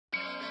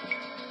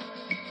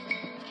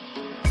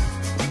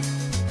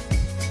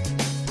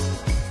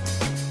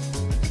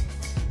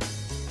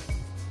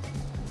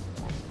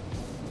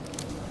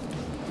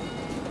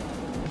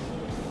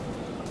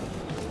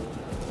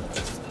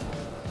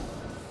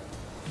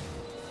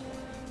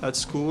At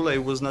school, I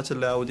was not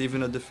allowed,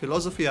 even at the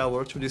philosophy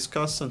hour, to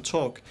discuss and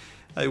talk.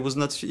 I was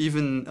not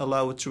even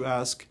allowed to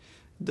ask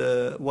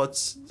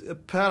what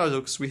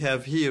paradox we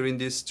have here in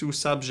these two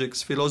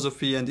subjects,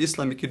 philosophy and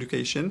Islamic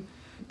education.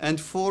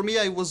 And for me,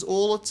 I was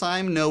all the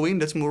time knowing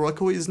that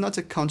Morocco is not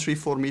a country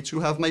for me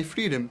to have my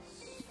freedom.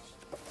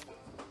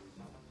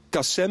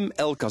 Kacem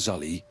El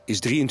Ghazzali is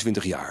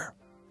 23 jaar.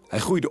 Hij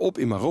groeide op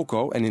in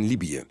Marokko en in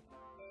Libië.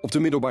 Op de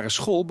middelbare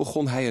school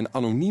begon hij een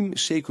anoniem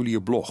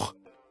seculier blog.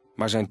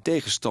 Maar zijn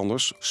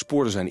tegenstanders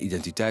spoorden zijn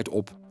identiteit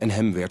op en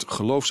hem werd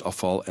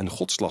geloofsafval en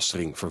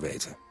godslastering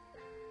verweten.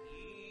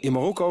 In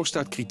Marokko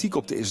staat kritiek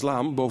op de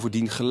islam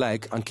bovendien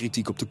gelijk aan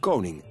kritiek op de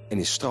koning en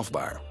is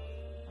strafbaar.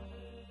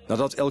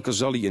 Nadat El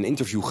Ghazzali een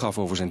interview gaf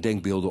over zijn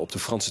denkbeelden op de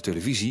Franse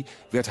televisie,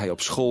 werd hij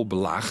op school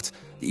belaagd.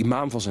 De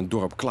imam van zijn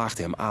dorp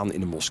klaagde hem aan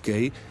in een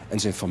moskee en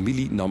zijn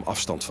familie nam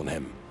afstand van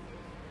hem.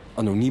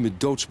 Anonieme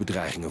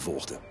doodsbedreigingen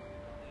volgden.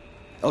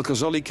 El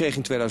Ghazzali kreeg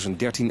in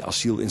 2013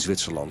 asiel in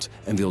Zwitserland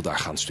en wil daar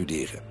gaan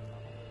studeren.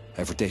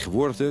 Hij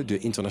vertegenwoordigde de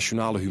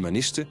internationale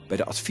humanisten bij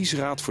de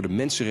Adviesraad voor de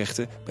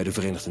Mensenrechten bij de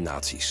Verenigde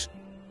Naties.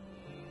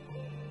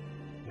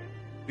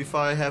 If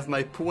I have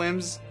my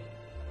poems,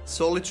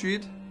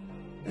 solitude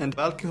and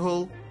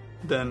alcohol,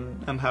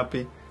 then I'm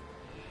happy.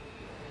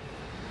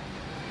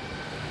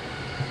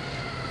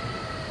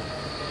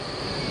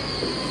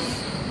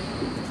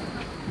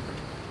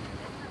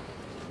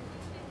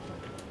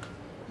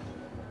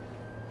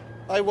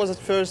 I was at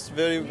first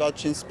very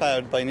much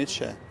inspired by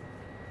Nietzsche.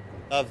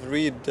 I've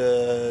read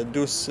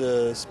Dus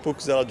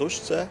Spook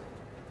Zarathustra.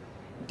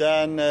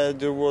 Then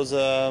there was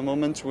a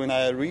moment when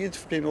I read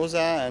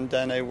Spinoza, and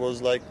then I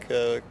was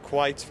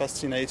quite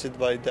fascinated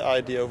by the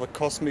idea of a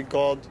cosmic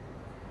God.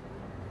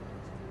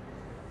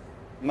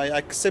 My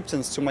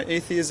acceptance to my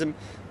atheism,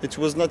 it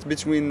was not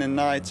between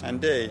night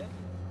and day.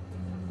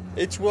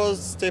 It was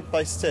step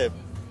by step.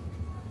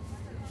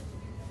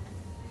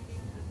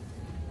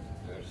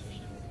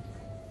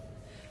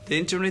 The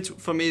internet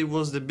for me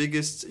was the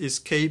biggest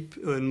escape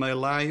in my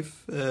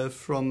life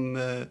from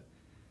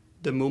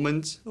the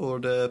moment or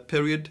the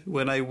period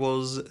when I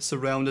was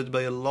surrounded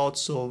by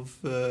lots of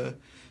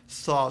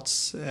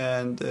thoughts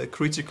and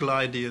critical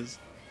ideas.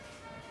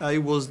 I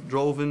was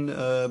driven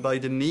by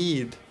the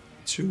need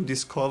to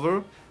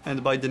discover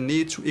and by the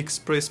need to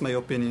express my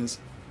opinions.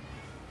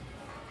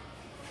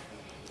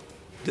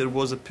 There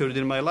was a period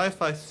in my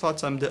life I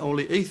thought I'm the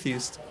only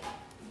atheist.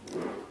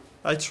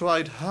 I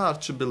tried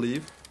hard to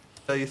believe.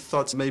 I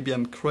thought maybe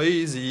I'm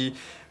crazy,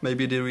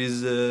 maybe there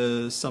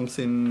is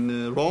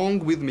something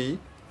wrong with me.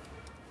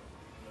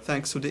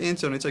 Thanks to the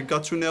internet, I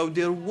got to know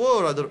there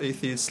were other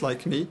atheists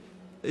like me.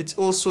 It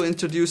also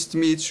introduced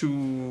me to,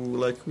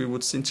 like we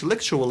would say,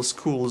 intellectual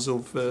schools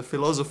of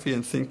philosophy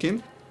and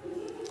thinking,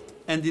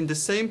 and in the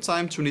same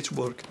time to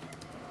network.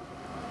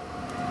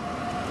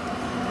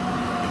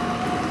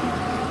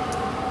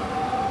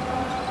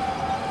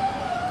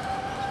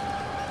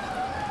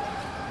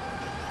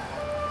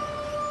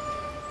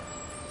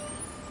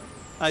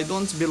 I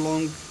don't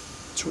belong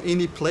to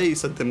any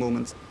place at the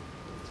moment.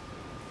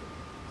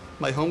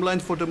 My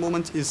homeland for the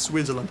moment is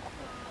Switzerland.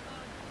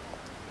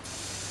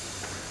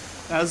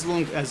 As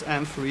long as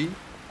I'm free,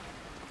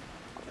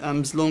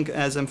 as long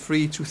as I'm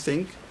free to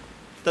think,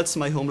 that's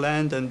my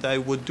homeland, and I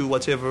would do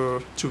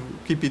whatever to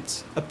keep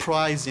it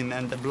uprising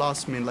and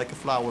blossoming like a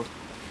flower.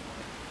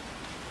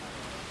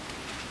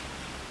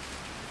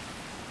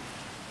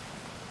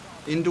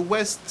 In the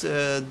West,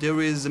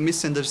 there is a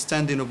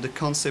misunderstanding of the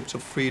concept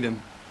of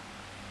freedom.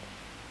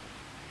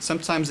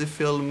 Sometimes I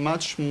feel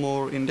much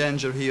more in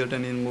danger here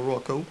than in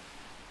Morocco.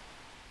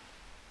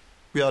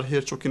 We are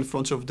here talking in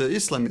front of the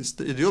Islamists,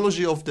 the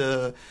ideology of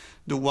the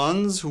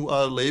ones who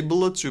are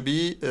labeled to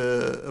be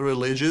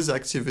religious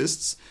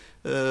activists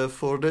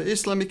for the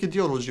Islamic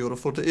ideology or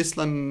for the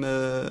Islam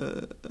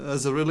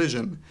as a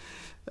religion.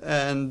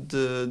 And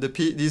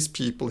these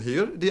people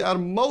here, they are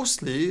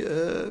mostly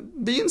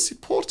being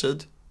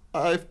supported.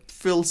 I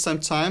feel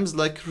sometimes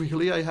like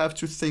really I have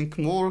to think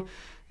more,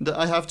 that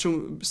I have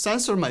to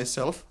censor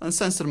myself and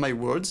censor my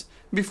words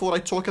before I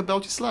talk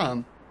about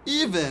Islam.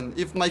 Even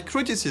if my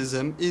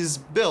criticism is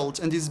built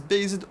and is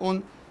based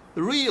on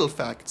real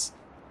facts.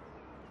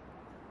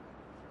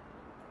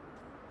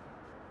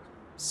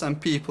 Some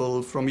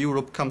people from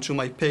Europe come to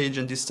my page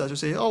and they start to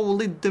say, oh,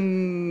 let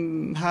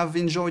them have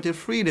enjoyed their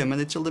freedom. And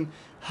I tell them,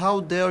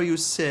 how dare you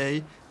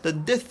say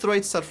that death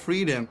threats are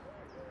freedom?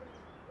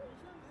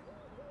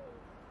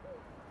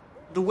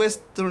 The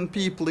Western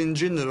people in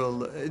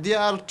general, they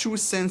are too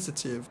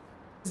sensitive.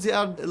 They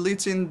are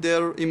letting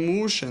their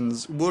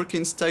emotions work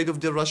instead of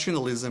their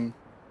rationalism.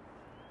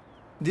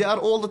 They are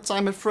all the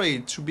time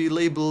afraid to be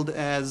labeled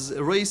as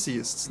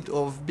racists,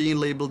 of being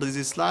labeled as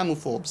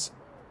Islamophobes.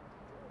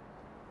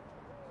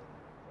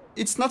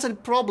 It's not a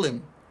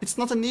problem. It's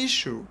not an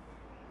issue.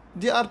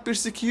 They are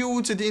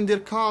persecuted in their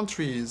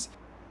countries.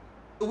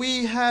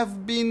 We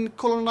have been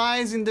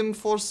colonizing them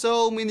for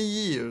so many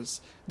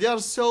years. They are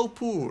so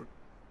poor.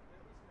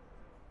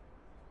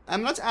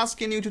 I'm not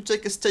asking you to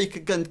take a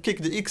stake and kick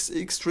the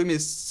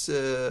extremists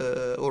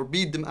or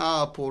beat them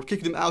up or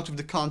kick them out of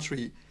the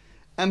country.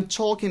 I'm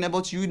talking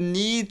about you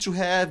need to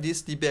have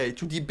this debate,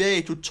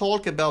 to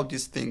talk about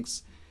these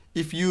things.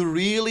 If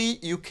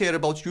you care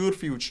about your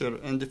future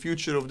and the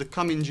future of the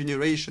coming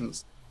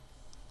generations.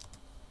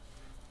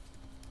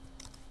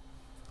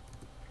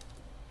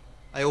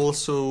 I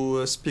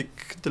also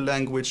speak the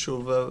language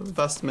of a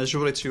vast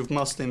majority of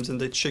Muslims,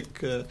 and they check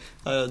their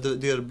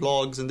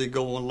blogs, and they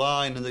go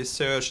online and they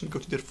search and go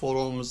to their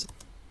forums.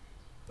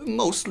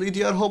 Mostly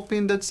they are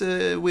hoping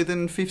that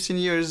within 15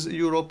 years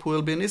Europe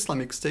will be an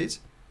Islamic state,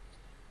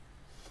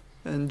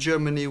 and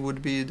Germany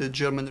would be the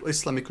German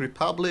Islamic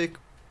Republic.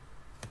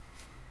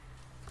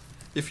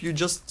 If you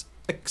just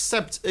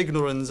accept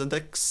ignorance and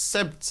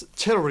accept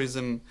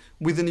terrorism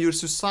within your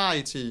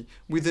society,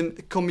 within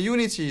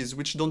communities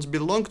which don't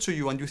belong to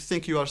you, and you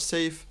think you are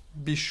safe,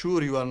 be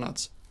sure you are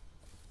not.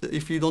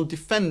 If you don't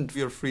defend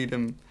your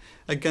freedom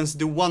against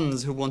the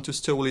ones who want to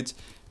steal it,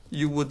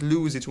 you would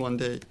lose it one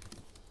day.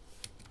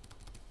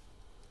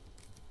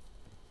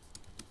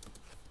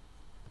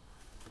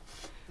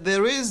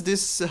 There is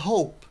this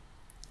hope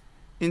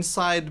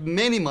inside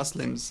many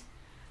Muslims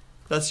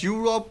that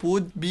Europe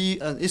would be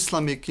an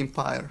Islamic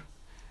empire,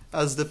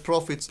 as the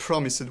Prophet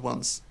promised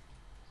once.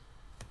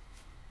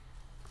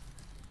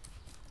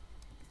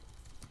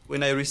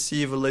 When I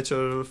receive a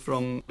letter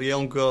from a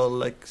young girl,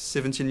 like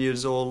 17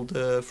 years old,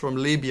 from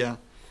Libya,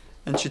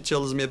 and she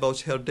tells me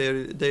about her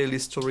daily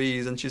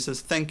stories, and she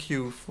says, thank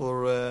you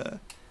for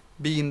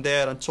being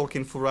there and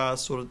talking for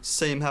us, or the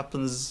same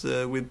happens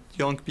with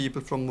young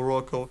people from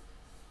Morocco.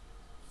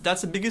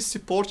 That's the biggest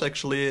support,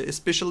 actually,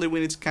 especially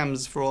when it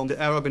comes from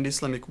the Arab and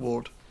Islamic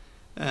world.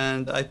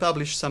 And I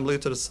publish some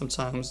letters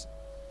sometimes.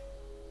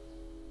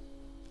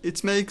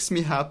 It makes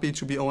me happy,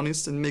 to be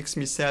honest, and makes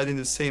me sad in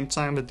the same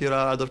time that there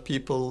are other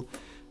people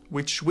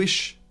which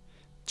wish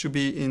to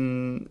be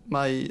in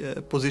my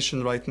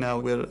position right now,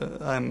 where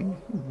I'm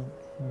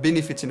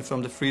benefiting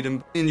from the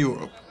freedom in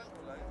Europe.